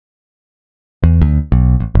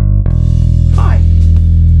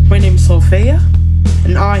name's Althea,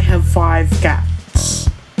 and I have 5 cats.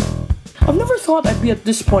 I've never thought I'd be at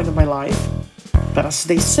this point in my life, but as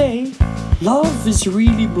they say, love is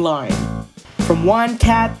really blind. From one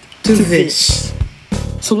cat to this.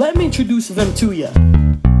 So let me introduce them to you.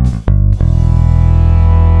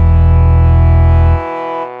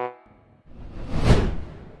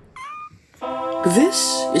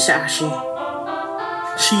 This is Ashley.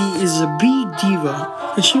 She is a bee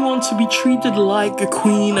diva, and she wants to be treated like a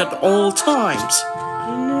queen at all times.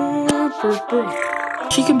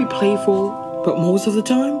 She can be playful, but most of the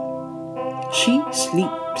time, she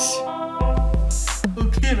sleeps.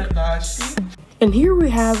 And here we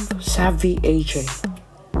have Savvy AJ.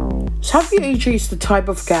 Savvy AJ is the type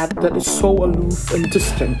of cat that is so aloof and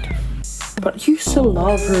distant, but you still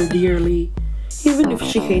love her dearly, even if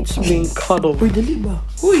she hates being cuddled.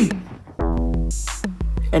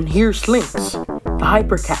 And here's Lynx, the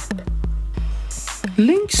hyper cat.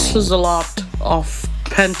 Lynx has a lot of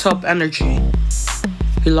pent-up energy.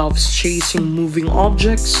 He loves chasing moving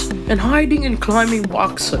objects and hiding and climbing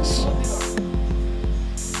boxes.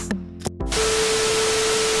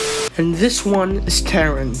 And this one is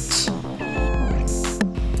Terrence.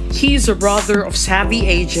 He's a brother of Savvy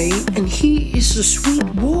AJ, and he is a sweet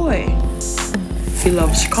boy. He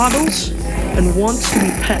loves cuddles and wants to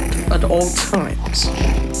be pet at all times.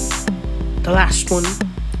 The last one,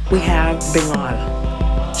 we have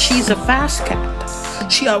Bengal. She's a fast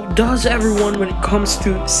cat. She outdoes everyone when it comes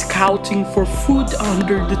to scouting for food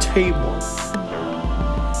under the table.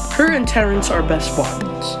 Her and Terrence are best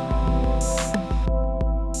buddies.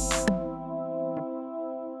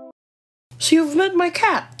 So you've met my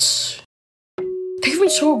cats. They've been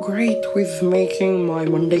so great with making my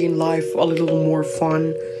mundane life a little more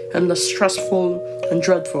fun and less stressful and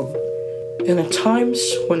dreadful. And at times,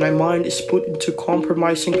 when my mind is put into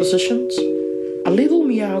compromising positions, a little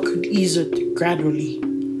meow could ease it gradually.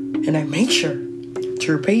 And I make sure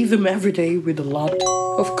to repay them every day with a lot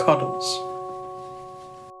of cuddles.